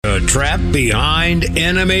Trapped behind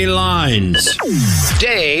enemy lines.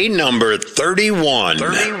 Day number 31. Day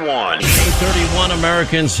 31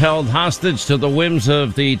 Americans held hostage to the whims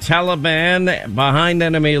of the Taliban behind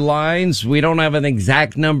enemy lines. We don't have an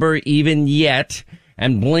exact number even yet.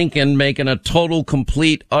 And Blinken making a total,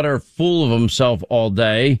 complete, utter fool of himself all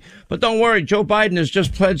day. But don't worry, Joe Biden has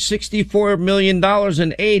just pledged $64 million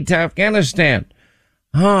in aid to Afghanistan.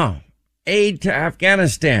 Aid to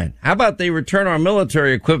Afghanistan. How about they return our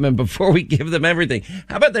military equipment before we give them everything?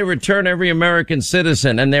 How about they return every American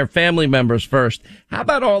citizen and their family members first? How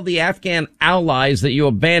about all the Afghan allies that you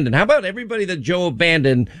abandoned? How about everybody that Joe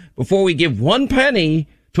abandoned before we give one penny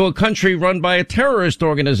to a country run by a terrorist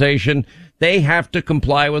organization? They have to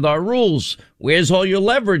comply with our rules. Where's all your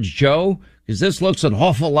leverage, Joe? Because this looks an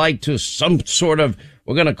awful lot to some sort of,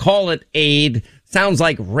 we're going to call it aid. Sounds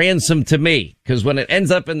like ransom to me, because when it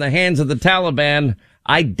ends up in the hands of the Taliban,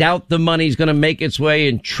 I doubt the money's going to make its way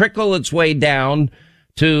and trickle its way down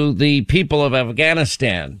to the people of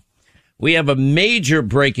Afghanistan. We have a major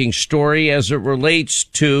breaking story as it relates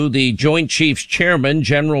to the Joint Chiefs Chairman,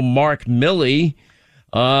 General Mark Milley.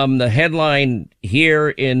 The headline here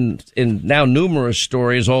in now numerous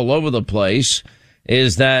stories all over the place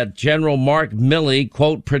is that General Mark Milley,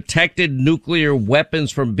 quote, protected nuclear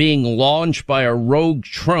weapons from being launched by a rogue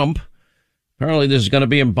Trump. Apparently this is going to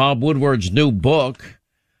be in Bob Woodward's new book.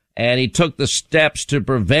 And he took the steps to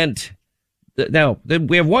prevent. Now,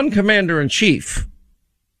 we have one commander in chief.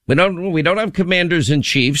 We don't have commanders in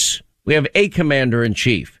chiefs. We have a commander in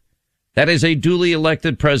chief. That is a duly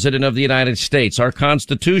elected president of the United States. Our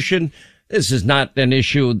Constitution, this is not an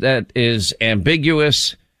issue that is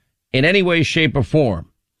ambiguous in any way, shape, or form.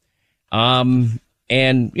 And,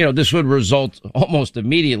 this would result almost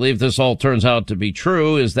immediately, if this all turns out to be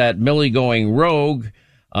true, is that Milley going rogue.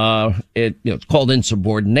 It's called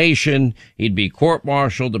insubordination. He'd be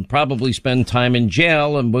court-martialed and probably spend time in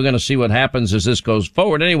jail. And we're going to see what happens as this goes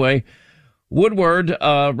forward. Anyway, Woodward,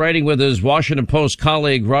 writing with his Washington Post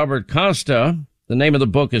colleague Robert Costa, the name of the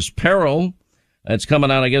book is Peril. It's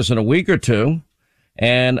coming out, I guess, in a week or two.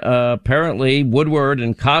 And apparently Woodward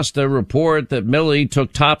and Costa report that Milley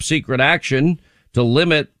took top secret action to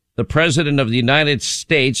limit the president of the United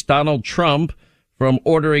States, Donald Trump, from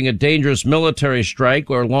ordering a dangerous military strike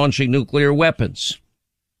or launching nuclear weapons.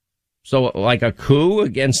 So like a coup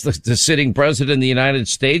against the sitting president of the United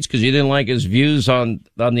States because you didn't like his views on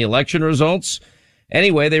the election results.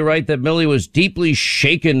 Anyway, they write that Milley was deeply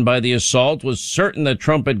shaken by the assault, was certain that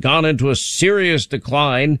Trump had gone into a serious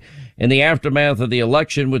decline in the aftermath of the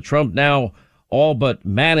election, with Trump now all but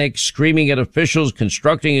manic, screaming at officials,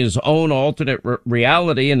 constructing his own alternate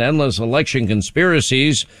reality and endless election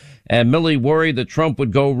conspiracies. And Milley worried that Trump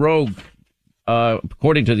would go rogue.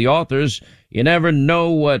 According to the authors, you never know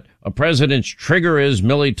what a president's trigger is,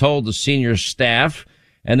 Milley told the senior staff.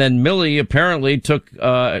 And then Milley apparently took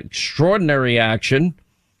extraordinary action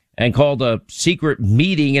and called a secret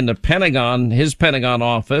meeting in the Pentagon, his Pentagon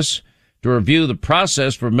office, to review the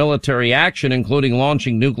process for military action, including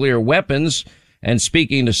launching nuclear weapons. And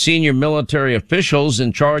speaking to senior military officials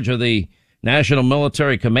in charge of the National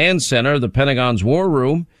Military Command Center, the Pentagon's war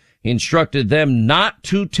room, he instructed them not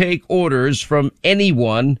to take orders from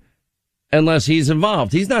anyone unless he's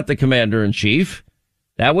involved. He's not the commander in chief.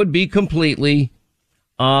 That would be completely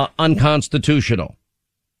unconstitutional.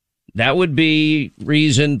 That would be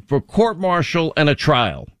reason for court-martial and a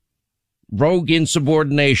trial. Rogue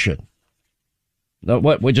insubordination.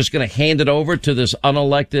 What, we're just going to hand it over to this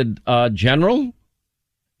unelected general?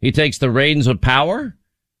 He takes the reins of power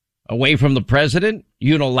away from the president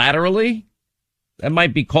unilaterally? That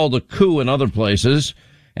might be called a coup in other places.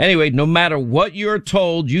 Anyway, no matter what you're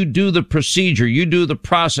told, you do the procedure. You do the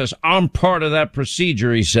process. I'm part of that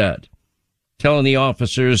procedure, he said. Telling the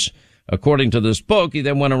officers, according to this book, he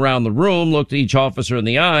then went around the room, looked each officer in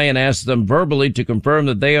the eye, and asked them verbally to confirm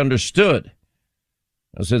that they understood.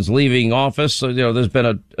 Now, since leaving office, there's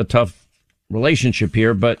been a tough relationship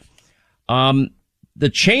here, but the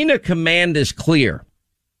chain of command is clear.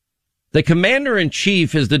 The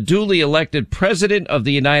commander-in-chief is the duly elected president of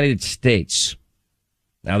the United States.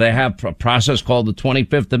 Now, they have a process called the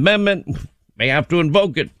 25th Amendment. May have to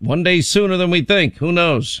invoke it one day sooner than we think. Who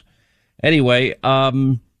knows? Anyway,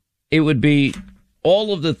 it would be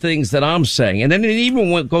all of the things that I'm saying. And then it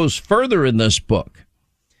even goes further in this book.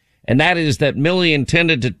 And that is that Milley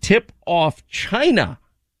intended to tip off China,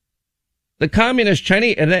 the communist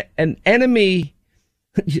Chinese, an enemy,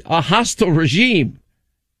 a hostile regime,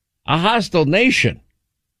 a hostile nation.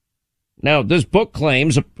 Now, this book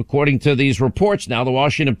claims, according to these reports now, the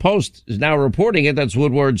Washington Post is now reporting it. That's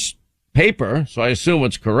Woodward's paper, so I assume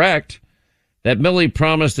it's correct, that Milley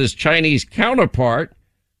promised his Chinese counterpart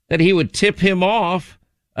that he would tip him off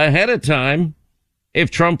ahead of time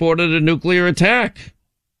if Trump ordered a nuclear attack.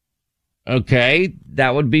 Okay,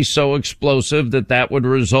 that would be so explosive that would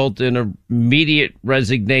result in immediate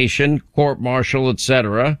resignation, court-martial,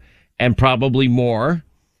 etc., and probably more.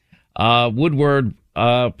 Woodward,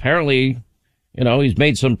 apparently, he's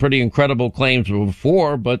made some pretty incredible claims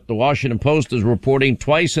before, but the Washington Post is reporting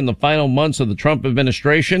twice in the final months of the Trump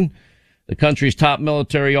administration, the country's top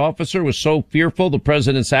military officer was so fearful the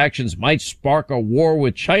president's actions might spark a war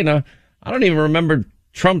with China. I don't even remember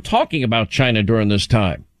Trump talking about China during this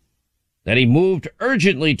time. That he moved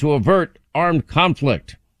urgently to avert armed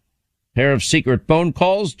conflict. Pair of secret phone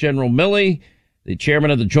calls. General Milley, the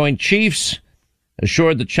chairman of the Joint Chiefs,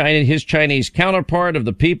 assured his Chinese counterpart of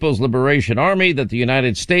the People's Liberation Army that the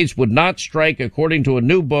United States would not strike, according to a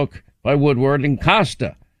new book by Woodward and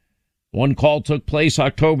Costa. One call took place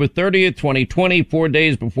October 30th, 2020, 4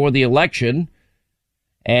 days before the election,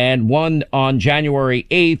 and one on January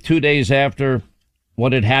 8th, 2 days after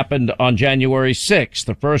what had happened on January 6th.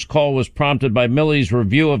 The first call was prompted by Milley's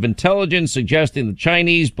review of intelligence suggesting the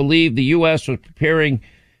Chinese believed the U.S. was preparing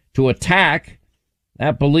to attack.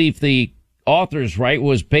 That belief, the authors write,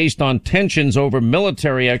 was based on tensions over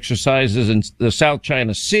military exercises in the South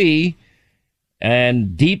China Sea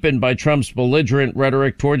and deepened by Trump's belligerent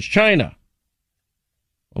rhetoric towards China.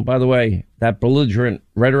 Oh, by the way, that belligerent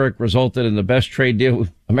rhetoric resulted in the best trade deal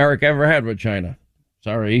America ever had with China.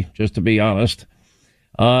 Sorry, just to be honest.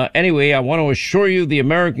 Anyway, I want to assure you the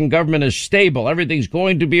American government is stable. Everything's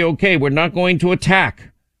going to be okay. We're not going to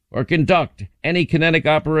attack or conduct any kinetic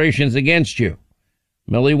operations against you.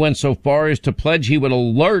 Milley went so far as to pledge he would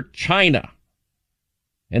alert China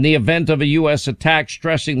in the event of a U.S. attack,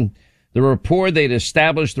 stressing the rapport they'd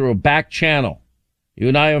established through a back channel. You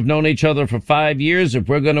and I have known each other for 5 years. If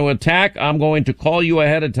we're going to attack, I'm going to call you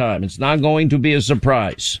ahead of time. It's not going to be a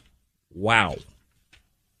surprise. Wow.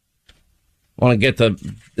 I want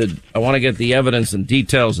to get the evidence and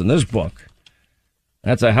details in this book.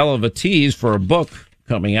 That's a hell of a tease for a book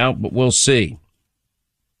coming out, but we'll see.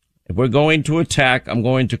 If we're going to attack, I'm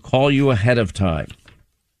going to call you ahead of time.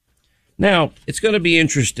 Now, it's going to be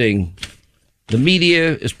interesting. The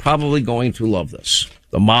media is probably going to love this.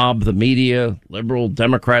 The mob, the media, liberal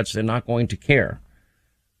Democrats, they're not going to care.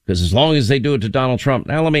 Because as long as they do it to Donald Trump.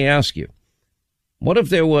 Now, let me ask you. What if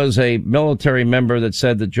there was a military member that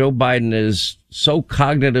said that Joe Biden is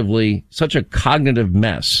such a cognitive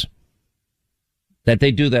mess that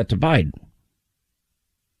they do that to Biden?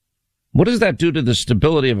 What does that do to the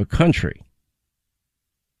stability of a country?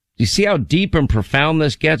 Do you see how deep and profound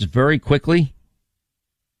this gets very quickly?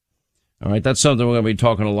 All right, that's something we're going to be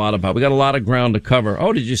talking a lot about. We got a lot of ground to cover.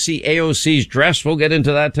 Oh, did you see AOC's dress? We'll get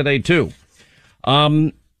into that today, too.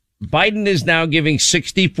 Biden is now giving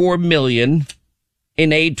 $64 million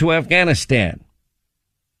in aid to Afghanistan.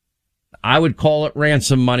 I would call it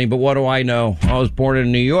ransom money, but what do I know? I was born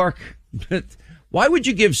in New York. Why would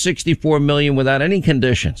you give $64 million without any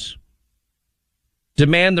conditions?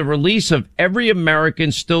 Demand the release of every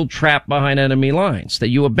American still trapped behind enemy lines that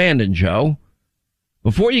you abandoned, Joe.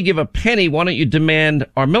 Before you give a penny, why don't you demand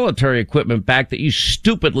our military equipment back that you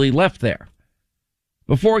stupidly left there?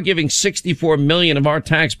 Before giving $64 million of our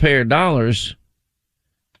taxpayer dollars,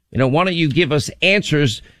 why don't you give us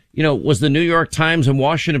answers? Was the New York Times and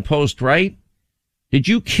Washington Post right? Did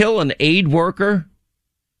you kill an aid worker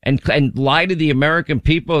and lie to the American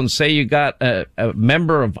people and say you got a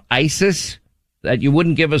member of ISIS that you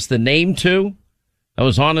wouldn't give us the name to, that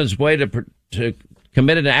was on his way to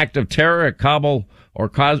commit an act of terror at Kabul or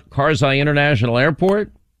Karzai International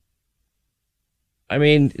Airport? I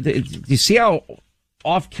mean, do you see how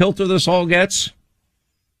off kilter this all gets?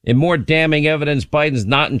 In more damning evidence, Biden's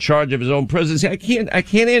not in charge of his own presidency. I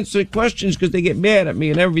can't answer questions because they get mad at me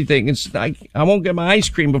and everything. I won't get my ice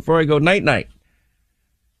cream before I go night-night.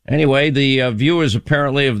 Anyway, the viewers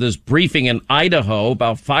apparently of this briefing in Idaho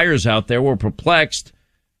about fires out there were perplexed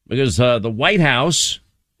because the White House,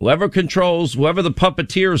 whoever the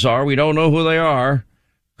puppeteers are, we don't know who they are,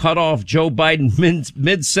 cut off Joe Biden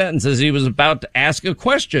mid-sentence as he was about to ask a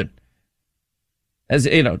question. As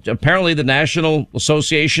apparently the National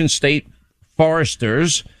Association State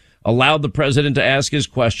Foresters allowed the president to ask his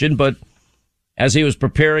question, but as he was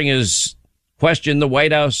preparing his question, the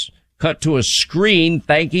White House cut to a screen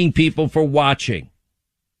thanking people for watching.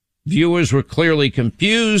 Viewers were clearly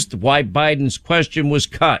confused why Biden's question was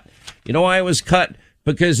cut. You know why it was cut?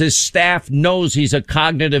 Because his staff knows he's a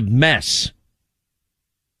cognitive mess.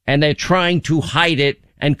 And they're trying to hide it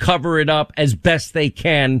and cover it up as best they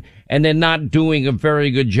can, and they're not doing a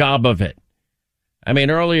very good job of it. I mean,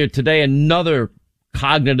 earlier today, another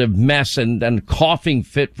cognitive mess and coughing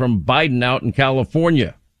fit from Biden out in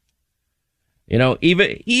California. You know,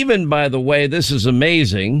 even by the way, this is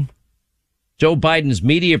amazing. Joe Biden's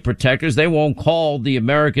media protectors, they won't call the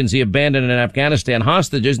Americans he abandoned in Afghanistan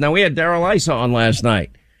hostages. Now, we had Darrell Issa on last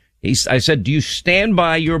night. I said, do you stand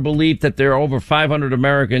by your belief that there are over 500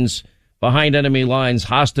 Americans behind enemy lines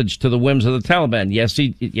hostage to the whims of the Taliban?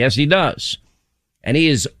 Yes, he does. And he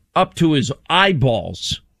is up to his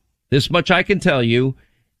eyeballs. This much I can tell you,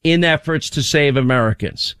 in efforts to save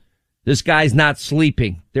Americans. This guy's not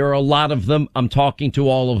sleeping. There are a lot of them. I'm talking to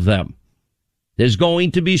all of them. There's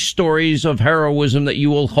going to be stories of heroism that you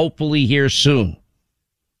will hopefully hear soon.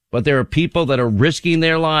 But there are people that are risking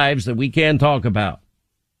their lives that we can't talk about.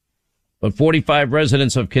 But 45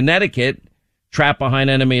 residents of Connecticut trapped behind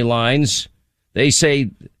enemy lines, they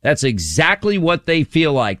say that's exactly what they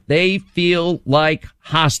feel like. They feel like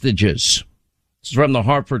hostages. This is from the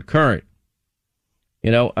Hartford Courant.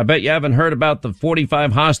 You know, I bet you haven't heard about the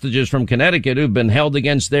 45 hostages from Connecticut who've been held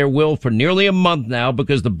against their will for nearly a month now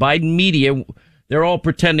because the Biden media, they're all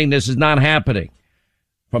pretending this is not happening.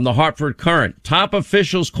 From the Hartford Courant, top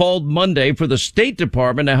officials called Monday for the State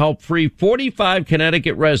Department to help free 45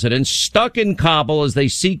 Connecticut residents stuck in Kabul as they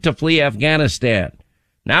seek to flee Afghanistan.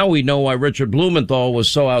 Now we know why Richard Blumenthal was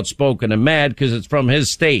so outspoken and mad, because it's from his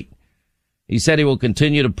state. He said he will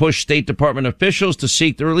continue to push State Department officials to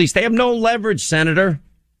seek the release. They have no leverage, Senator.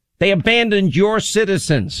 They abandoned your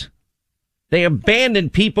citizens. They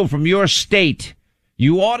abandoned people from your state.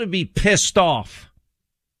 You ought to be pissed off.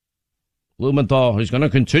 Blumenthal is going to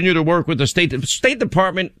continue to work with the State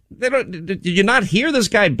Department. Did you not hear this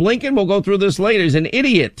guy Blinken? We'll go through this later. He's an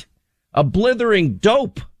idiot, a blithering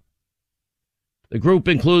dope. The group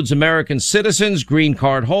includes American citizens, green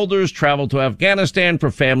card holders, travel to Afghanistan for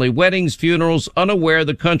family weddings, funerals, unaware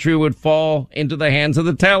the country would fall into the hands of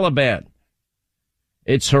the Taliban.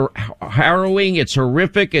 It's harrowing. It's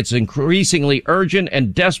horrific. It's increasingly urgent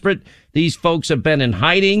and desperate. These folks have been in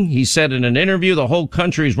hiding. He said in an interview, the whole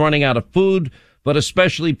country is running out of food, but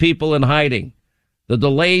especially people in hiding. The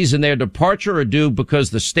delays in their departure are due because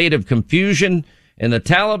the state of confusion in the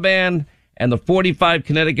Taliban, and the 45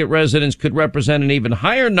 Connecticut residents could represent an even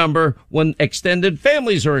higher number when extended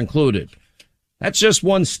families are included. That's just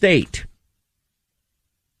one state.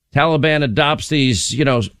 Taliban adopts these,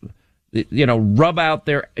 rub out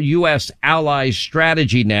their U.S. allies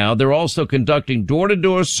strategy now. They're also conducting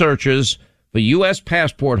door-to-door searches for U.S.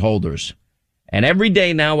 passport holders. And every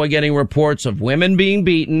day now we're getting reports of women being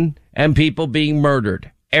beaten and people being murdered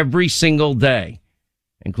every single day,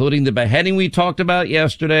 including the beheading we talked about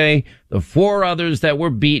yesterday, the 4 others that were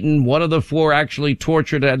beaten. One of the 4 actually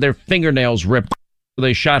tortured, had their fingernails ripped.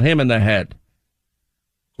 They shot him in the head.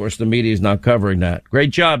 Of course, the media is not covering that.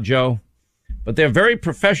 Great job, Joe. But they're very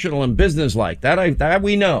professional and businesslike. That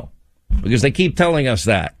we know, because they keep telling us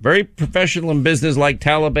that. Very professional and businesslike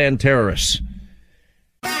Taliban terrorists.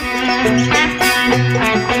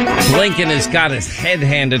 Blinken has got his head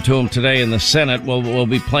handed to him today in the Senate. We'll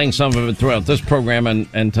be playing some of it throughout this program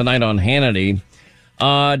and tonight on Hannity.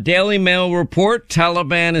 Daily Mail report,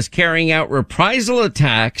 Taliban is carrying out reprisal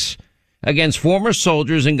attacks against former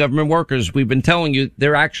soldiers and government workers. We've been telling you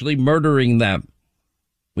they're actually murdering them.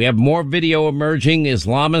 We have more video emerging,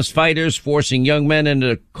 Islamist fighters forcing young men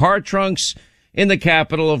into car trunks in the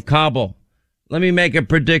capital of Kabul. Let me make a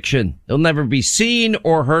prediction. They'll never be seen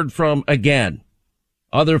or heard from again.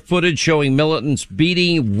 Other footage showing militants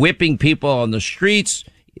beating, whipping people on the streets,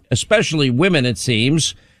 especially women, it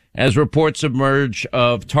seems, as reports emerge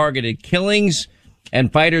of targeted killings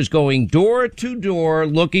and fighters going door to door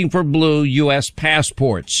looking for blue U.S.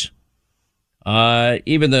 passports.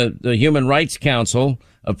 Even the Human Rights Council,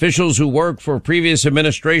 officials who work for previous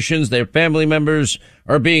administrations, their family members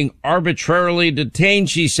are being arbitrarily detained,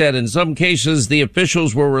 she said. In some cases, the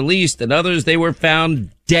officials were released. In others, they were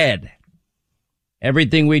found dead.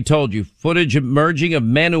 Everything we told you. Footage emerging of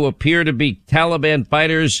men who appear to be Taliban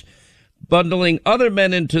fighters bundling other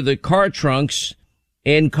men into the car trunks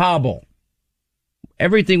in Kabul.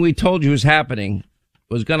 Everything we told you was happening,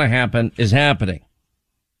 was going to happen, is happening.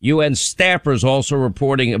 UN staffers also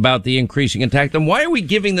reporting about the increasing attack. Then why are we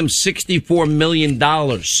giving them $64 million?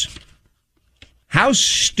 How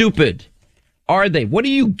stupid are they? What are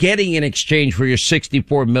you getting in exchange for your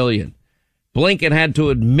 $64 million? Blinken had to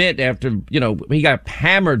admit after, he got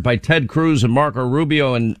hammered by Ted Cruz and Marco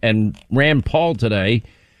Rubio and Rand Paul today.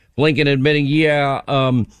 Blinken admitting,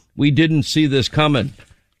 we didn't see this coming.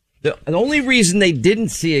 The only reason they didn't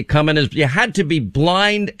see it coming is you had to be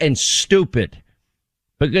blind and stupid,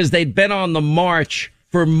 because they'd been on the march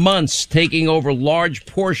for months, taking over large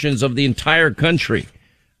portions of the entire country.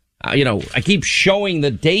 I keep showing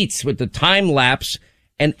the dates with the time lapse,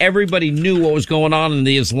 and everybody knew what was going on in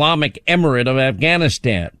the Islamic Emirate of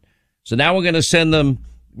Afghanistan. So now we're going to send them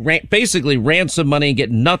basically ransom money and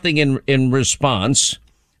get nothing in response.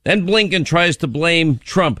 Then Blinken tries to blame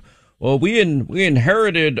Trump. Well, we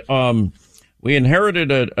inherited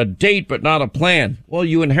a date, but not a plan. Well,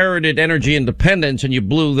 you inherited energy independence and you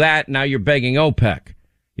blew that. Now you're begging OPEC.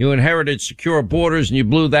 You inherited secure borders and you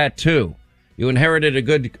blew that too. You inherited a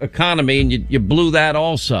good economy and you blew that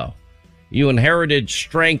also. You inherited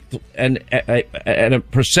strength and a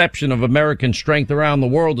perception of American strength around the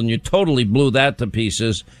world, and you totally blew that to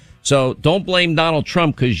pieces. So don't blame Donald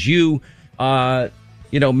Trump because you made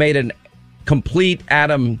a complete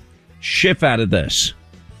Adam Schiff out of this.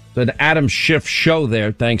 So an Adam Schiff show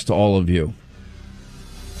there, thanks to all of you.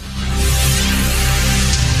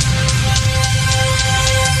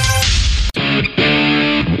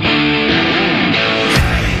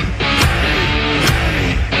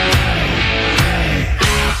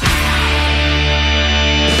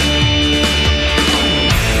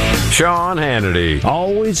 Sean Hannity,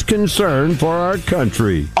 always concerned for our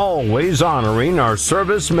country, always honoring our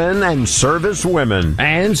servicemen and servicewomen,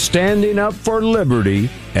 and standing up for liberty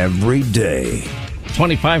every day.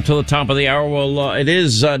 25 till the top of the hour. Well, it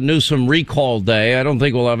is Newsom recall day. I don't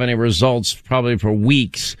think we'll have any results probably for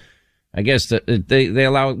weeks. I guess that they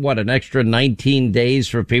allow, an extra 19 days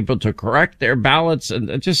for people to correct their ballots,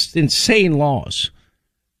 and just insane laws.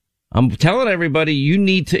 I'm telling everybody you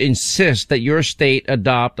need to insist that your state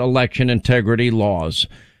adopt election integrity laws.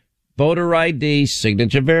 Voter ID,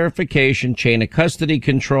 signature verification, chain of custody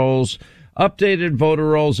controls, updated voter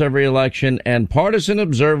rolls every election, and partisan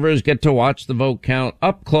observers get to watch the vote count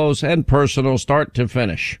up close and personal, start to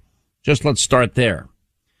finish. Just let's start there.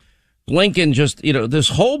 Blinken this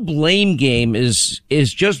whole blame game is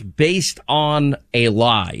just based on a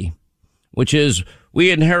lie, which is, we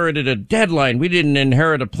inherited a deadline. We didn't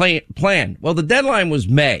inherit a plan. Well, the deadline was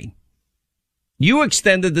May. You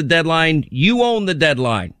extended the deadline. You own the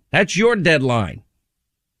deadline. That's your deadline.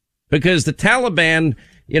 Because the Taliban,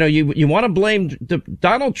 you want to blame,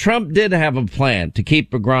 Donald Trump did have a plan to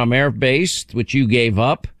keep Bagram Air Base, which you gave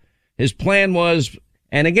up. His plan was,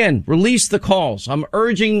 and again, release the calls. I'm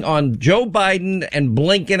urging on Joe Biden and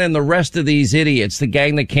Blinken and the rest of these idiots, the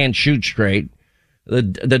gang that can't shoot straight.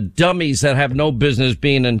 The dummies that have no business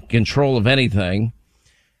being in control of anything.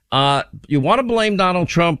 You want to blame Donald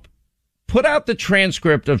Trump? Put out the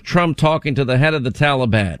transcript of Trump talking to the head of the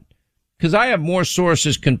Taliban. Because I have more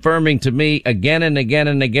sources confirming to me again and again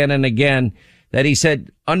and again and again that he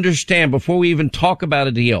said, understand, before we even talk about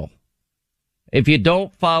a deal, if you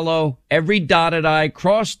don't follow every dotted I,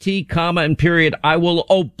 cross T, comma, and period, I will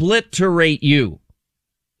obliterate you.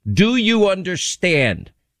 Do you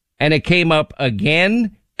understand? And it came up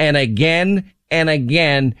again and again and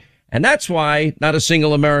again. And that's why not a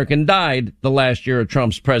single American died the last year of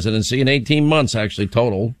Trump's presidency, in 18 months, actually,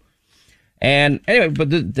 total. And anyway,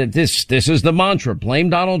 but this is the mantra.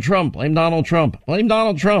 Blame Donald Trump. Blame Donald Trump. Blame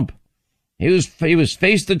Donald Trump. He was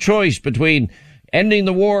faced the choice between ending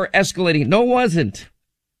the war, escalating. No, it wasn't.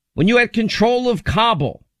 When you had control of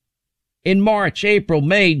Kabul in March, April,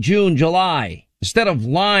 May, June, July, instead of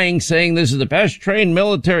lying, saying this is the best trained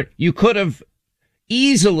military, you could have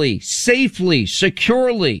easily, safely,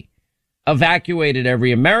 securely evacuated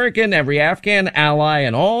every American, every Afghan ally,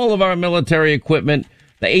 and all of our military equipment,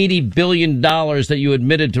 the $80 billion that you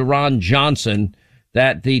admitted to Ron Johnson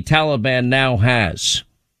that the Taliban now has.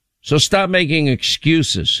 So stop making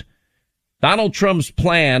excuses. Donald Trump's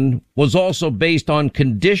plan was also based on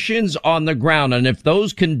conditions on the ground, and if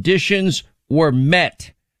those conditions were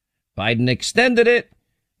met, Biden extended it,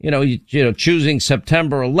 choosing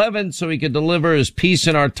September 11th so he could deliver his Peace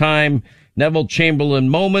in Our Time, Neville Chamberlain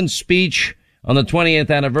moment speech on the 20th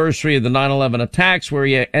anniversary of the 9/11 attacks, where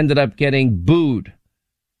he ended up getting booed.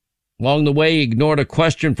 Along the way, he ignored a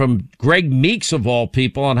question from Greg Meeks, of all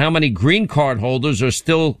people, on how many green card holders are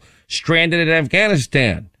still stranded in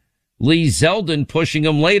Afghanistan. Lee Zeldin pushing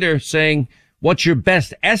him later, saying, what's your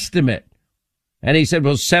best estimate? And he said,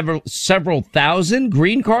 well, several thousand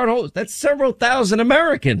green card holders. That's several thousand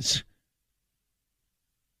Americans.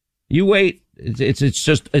 You wait.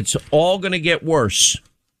 It's all going to get worse.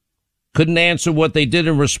 Couldn't answer what they did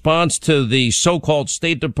in response to the so-called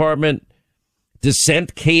State Department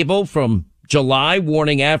dissent cable from July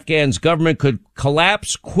warning Afghan's government could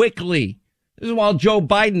collapse quickly. This is while Joe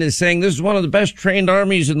Biden is saying this is one of the best trained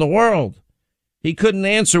armies in the world. He couldn't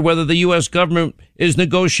answer whether the U.S. government is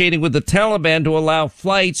negotiating with the Taliban to allow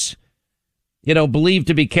flights believed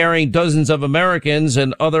to be carrying dozens of Americans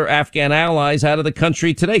and other Afghan allies out of the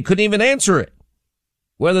country today. Couldn't even answer it.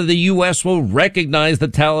 Whether the U.S. will recognize the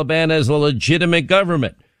Taliban as a legitimate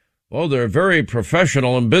government. Well, they're very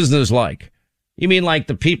professional and businesslike. You mean like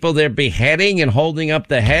the people they're beheading and holding up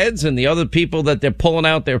the heads, and the other people that they're pulling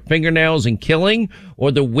out their fingernails and killing,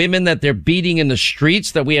 or the women that they're beating in the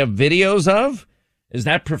streets that we have videos of? Is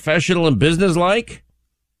that professional and businesslike?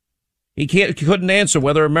 He couldn't answer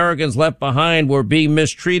whether Americans left behind were being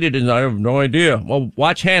mistreated, and I have no idea. Well,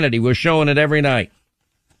 watch Hannity. We're showing it every night.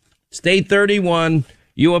 State 31,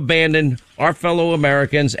 you abandon our fellow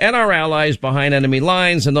Americans and our allies behind enemy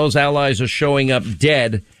lines, and those allies are showing up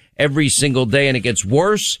dead every single day, and it gets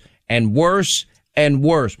worse and worse and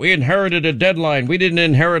worse. We inherited a deadline. We didn't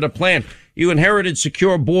inherit a plan. You inherited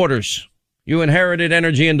secure borders. You inherited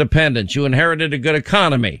energy independence. You inherited a good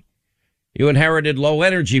economy. You inherited low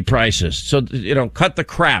energy prices. So, cut the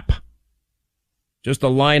crap. Just a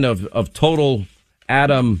line of total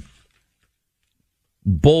Adam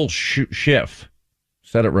bullshit.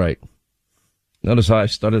 Said it right. Notice how I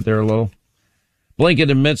stuttered there a little.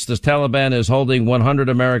 Blinken admits the Taliban is holding 100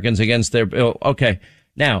 Americans against their bill. Okay.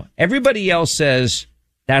 Now, everybody else says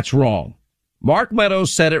that's wrong. Mark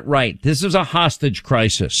Meadows said it right. This is a hostage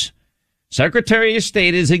crisis. Secretary of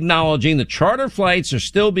State is acknowledging the charter flights are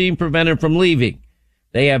still being prevented from leaving.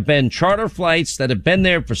 They have been charter flights that have been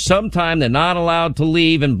there for some time. They're not allowed to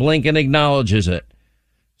leave, and Blinken acknowledges it.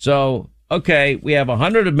 So, okay, we have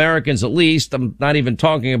 100 Americans at least. I'm not even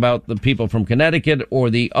talking about the people from Connecticut or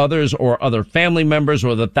the others or other family members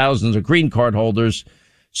or the thousands of green card holders.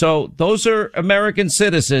 So those are American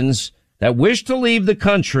citizens that wish to leave the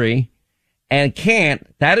country and can't.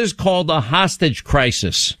 That is called a hostage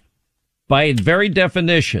crisis by its very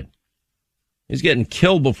definition. He's getting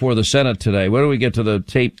killed before the Senate today. Where do we get to the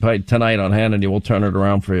tape tonight on Hannity? We'll turn it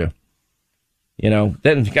around for you.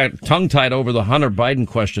 Then got tongue-tied over the Hunter Biden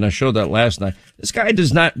question. I showed that last night. This guy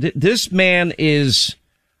does not, this man is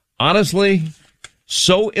honestly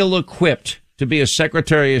so ill-equipped to be a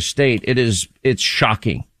Secretary of State. It's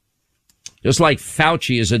shocking. Just like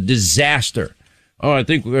Fauci is a disaster. Oh, I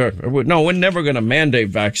think we're never going to mandate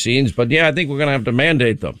vaccines, but yeah, I think we're going to have to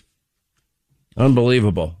mandate them.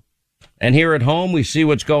 Unbelievable. And here at home, we see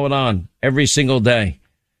what's going on every single day.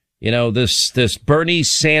 This Bernie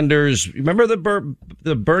Sanders, remember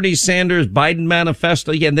the Bernie Sanders Biden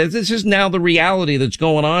manifesto? Yeah, this is now the reality that's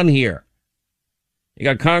going on here. You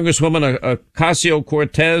got Congresswoman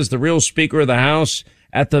Ocasio-Cortez, the real Speaker of the House,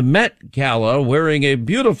 at the Met Gala wearing a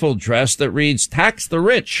beautiful dress that reads, "Tax the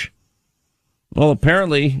Rich." Well,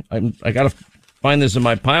 apparently, I got to find this in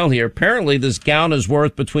my pile here. Apparently, this gown is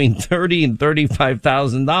worth between $30,000 and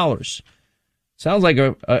 $35,000. Sounds like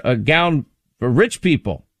a gown for rich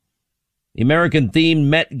people. The American-themed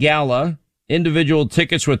Met Gala, individual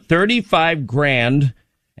tickets were $35,000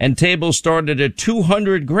 and tables started at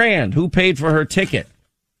 $200,000. Who paid for her ticket?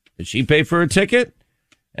 Did she pay for her ticket?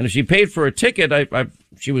 And if she paid for a ticket,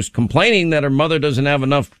 she was complaining that her mother doesn't have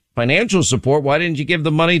enough financial support. Why didn't you give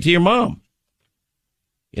the money to your mom?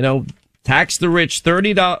 Tax the rich,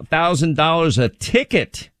 $30,000 a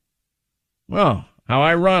ticket. Well, how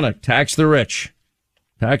ironic. Tax the rich.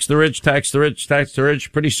 Tax the rich, tax the rich, tax the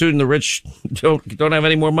rich. Pretty soon the rich don't have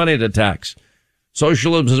any more money to tax.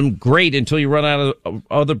 Socialism, great until you run out of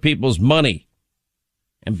other people's money.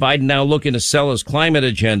 And Biden now looking to sell his climate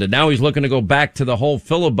agenda. Now he's looking to go back to the whole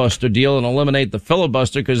filibuster deal and eliminate the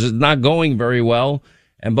filibuster because it's not going very well.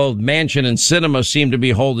 And both Manchin and Sinema seem to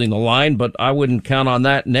be holding the line, but I wouldn't count on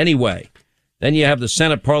that in any way. Then you have the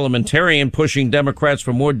Senate parliamentarian pushing Democrats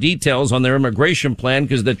for more details on their immigration plan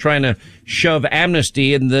because they're trying to shove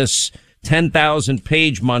amnesty in this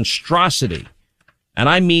 10,000-page monstrosity. And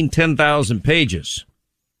I mean 10,000 pages.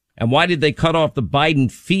 And why did they cut off the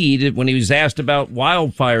Biden feed when he was asked about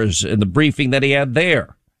wildfires in the briefing that he had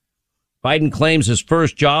there? Biden claims his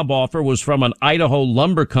first job offer was from an Idaho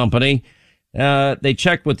lumber company. They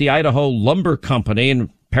checked with the Idaho Lumber Company,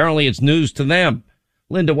 and apparently it's news to them.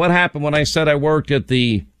 Linda, what happened when I said I worked at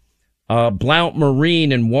the Blount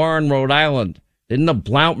Marine in Warren, Rhode Island? Didn't the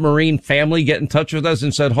Blount Marine family get in touch with us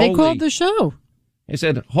and said, They called the show. They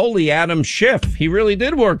said, holy Adam Schiff, he really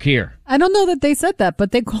did work here. I don't know that they said that,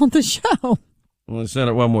 but they called the show. Well, they said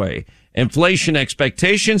it one way. Inflation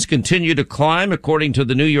expectations continue to climb, according to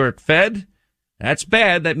the New York Fed. That's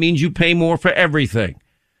bad. That means you pay more for everything.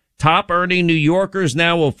 Top earning New Yorkers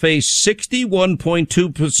now will face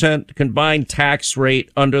 61.2% combined tax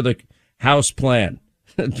rate under the House plan.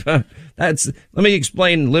 Let me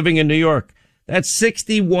explain living in New York. That's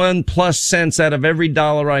 61 plus cents out of every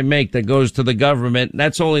dollar I make that goes to the government.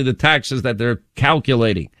 That's only the taxes that they're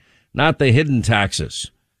calculating. not the hidden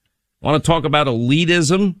taxes. Want to talk about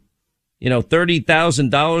elitism?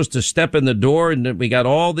 $30,000 to step in the door, and we got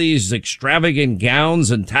all these extravagant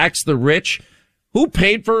gowns and tax the rich. Who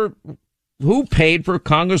paid for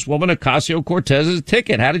Congresswoman Ocasio-Cortez's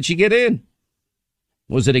ticket? How did she get in?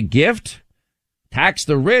 Was it a gift? Tax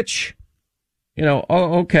the rich?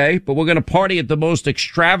 Okay, but we're going to party at the most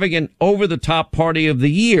extravagant, over-the-top party of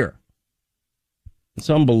the year. It's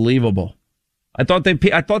unbelievable. I thought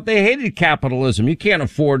they hated capitalism. You can't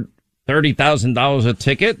afford $30,000 a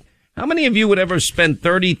ticket. How many of you would ever spend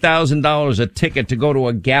 $30,000 a ticket to go to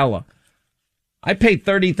a gala? I paid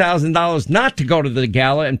 $30,000 not to go to the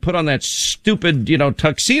gala and put on that stupid,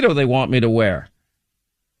 tuxedo they want me to wear.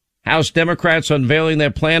 House Democrats unveiling their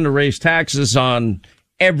plan to raise taxes on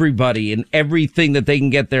everybody and everything that they can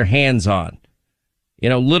get their hands on.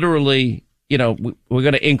 Literally, we're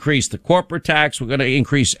going to increase the corporate tax. We're going to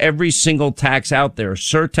increase every single tax out there.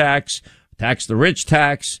 Surtax, tax the rich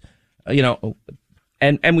tax,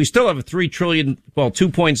 and we still have a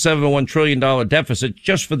 $2.71 trillion deficit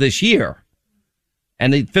just for this year.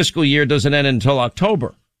 And the fiscal year doesn't end until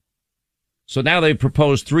October. So now they've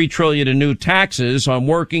proposed $3 trillion in new taxes on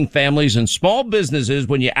working families and small businesses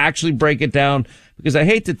when you actually break it down. Because I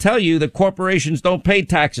hate to tell you that corporations don't pay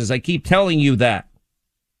taxes. I keep telling you that.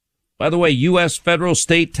 By the way, U.S. federal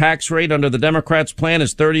state tax rate under the Democrats' plan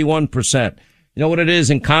is 31%. You know what it is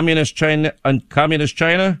in communist China?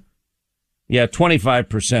 Yeah,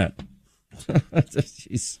 25%.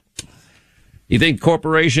 Jeez. You think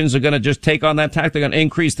corporations are going to just take on that tax? They're going to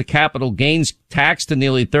increase the capital gains tax to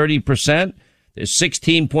nearly 30%. There's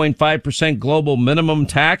 16.5% global minimum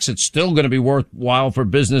tax. It's still going to be worthwhile for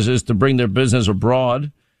businesses to bring their business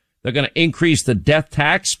abroad. They're going to increase the death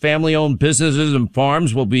tax. Family-owned businesses and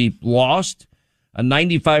farms will be lost. A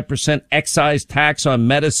 95% excise tax on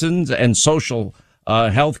medicines and social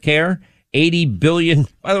health care. $80 billion.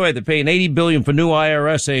 By the way, they're paying $80 billion for new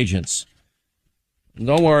IRS agents.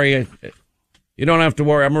 Don't worry. You don't have to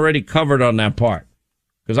worry. I'm already covered on that part.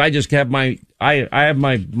 Because I just have my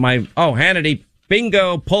Hannity,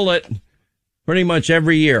 bingo, pull it. Pretty much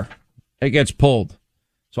every year it gets pulled.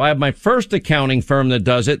 So I have my first accounting firm that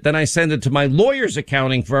does it. Then I send it to my lawyer's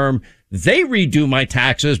accounting firm. They redo my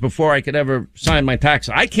taxes before I could ever sign my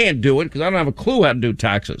taxes. I can't do it because I don't have a clue how to do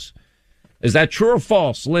taxes. Is that true or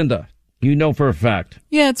false, Linda? You know for a fact.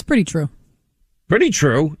 Yeah, it's pretty true. Pretty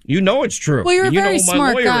true. You know it's true. Well, you're a very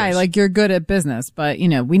smart guy. Like, you're good at business, but,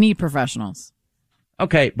 we need professionals.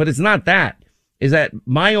 Okay, but it's not that. Is that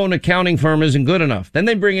my own accounting firm isn't good enough. Then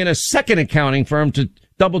they bring in a second accounting firm to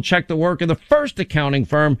double check the work of the first accounting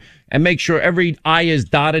firm and make sure every I is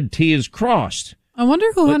dotted, T is crossed. I wonder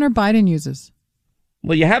who Hunter Biden uses.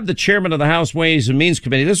 Well, you have the chairman of the House Ways and Means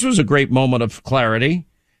Committee. This was a great moment of clarity.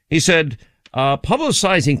 He said,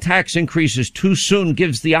 publicizing tax increases too soon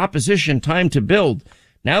gives the opposition time to build.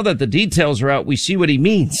 Now that the details are out, we see what he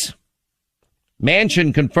means.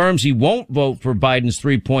 Manchin confirms he won't vote for Biden's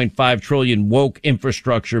 $3.5 trillion woke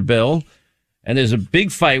infrastructure bill. And there's a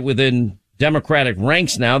big fight within Democratic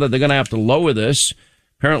ranks now that they're going to have to lower this.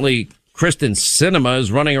 Apparently, Kristen Sinema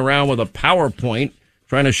is running around with a PowerPoint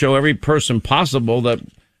trying to show every person possible that,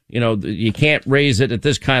 you can't raise it at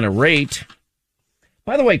this kind of rate.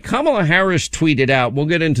 By the way, Kamala Harris tweeted out, we'll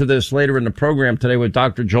get into this later in the program today with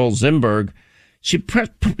Dr. Joel Zimberg. She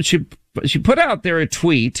put out there a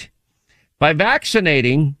tweet, by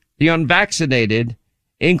vaccinating the unvaccinated,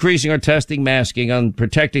 increasing our testing, masking, on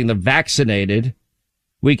protecting the vaccinated,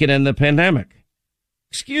 we can end the pandemic.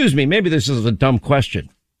 Excuse me, maybe this is a dumb question.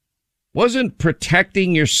 Wasn't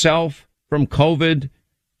protecting yourself from COVID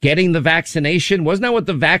getting the vaccination? Wasn't that what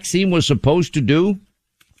the vaccine was supposed to do?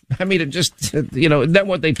 I mean, isn't that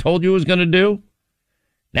what they told you it was going to do?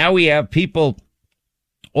 Now we have people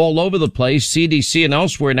all over the place, CDC and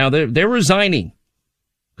elsewhere. Now they're resigning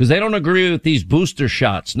because they don't agree with these booster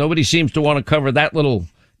shots. Nobody seems to want to cover that little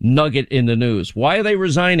nugget in the news. Why are they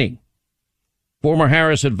resigning? Former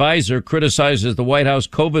Harris advisor criticizes the White House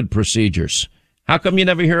COVID procedures. How come you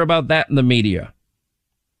never hear about that in the media?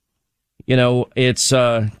 It's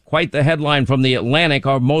quite the headline from The Atlantic.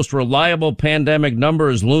 Our most reliable pandemic number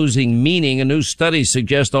is losing meaning. A new study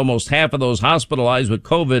suggests almost half of those hospitalized with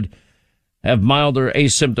COVID have milder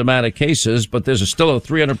asymptomatic cases, but there's still a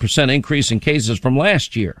 300% increase in cases from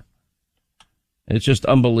last year. It's just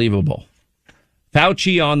unbelievable.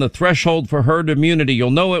 Fauci on the threshold for herd immunity. You'll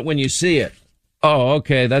know it when you see it. Oh,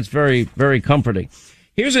 okay. That's very, very comforting.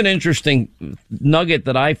 Here's an interesting nugget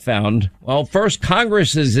that I found. Well, first,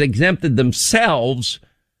 Congress has exempted themselves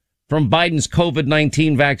from Biden's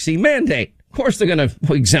COVID-19 vaccine mandate. Of course, they're going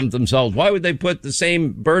to exempt themselves. Why would they put the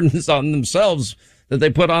same burdens on themselves that they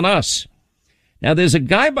put on us. Now, there's a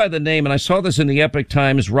guy by the name, and I saw this in the Epoch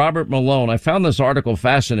Times, Robert Malone. I found this article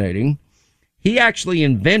fascinating. He actually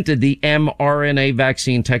invented the mRNA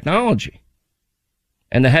vaccine technology.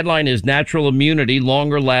 And the headline is Natural Immunity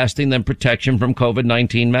Longer Lasting Than Protection from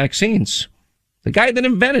COVID-19 Vaccines. The guy that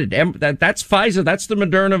invented it, that's Pfizer, that's the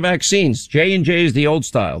Moderna vaccines. J&J is the old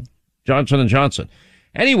style, Johnson & Johnson.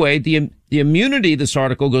 Anyway, the immunity, this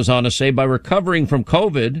article goes on to say, by recovering from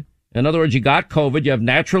COVID, in other words, you got COVID, you have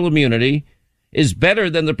natural immunity, is better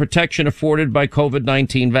than the protection afforded by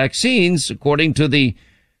COVID-19 vaccines, according to the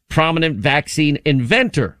prominent vaccine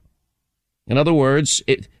inventor. In other words,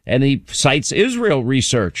 and he cites Israel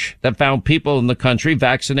research that found people in the country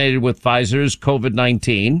vaccinated with Pfizer's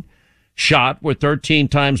COVID-19 shot were 13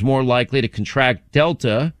 times more likely to contract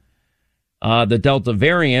Delta, the Delta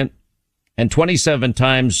variant, and 27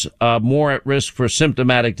 times more at risk for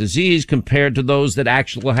symptomatic disease compared to those that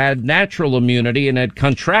actually had natural immunity and had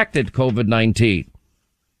contracted COVID-19.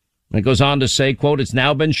 And it goes on to say, quote, it's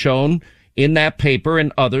now been shown in that paper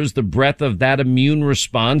and others the breadth of that immune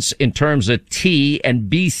response in terms of T and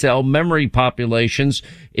B cell memory populations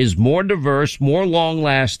is more diverse, more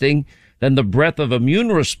long-lasting than the breadth of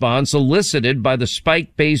immune response elicited by the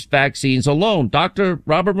spike-based vaccines alone. Dr.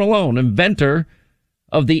 Robert Malone, inventor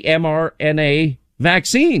of the mRNA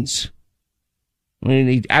vaccines. I mean,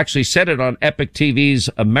 he actually said it on Epic TV's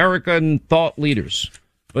American Thought Leaders.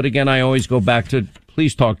 But again, I always go back to,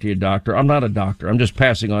 please talk to your doctor. I'm not a doctor. I'm just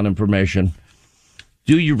passing on information.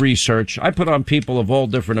 Do your research. I put on people of all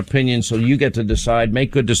different opinions, so you get to decide.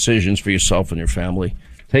 Make good decisions for yourself and your family.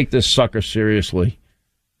 Take this sucker seriously,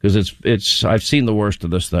 because I've seen the worst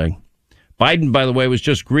of this thing. Biden, by the way, was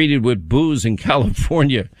just greeted with boos in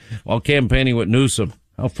California while campaigning with Newsom.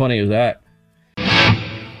 How funny is that? All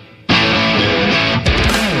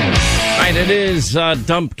right, it is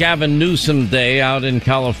Dump Gavin Newsom Day out in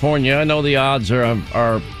California. I know the odds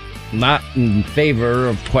are not in favor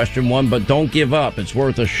of question one, but don't give up. It's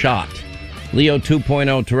worth a shot. Leo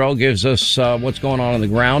 2.0 Terrell gives us what's going on the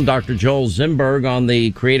ground. Dr. Joel Zimberg, on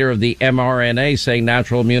the creator of the mRNA, saying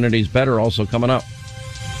natural immunity is better, also coming up.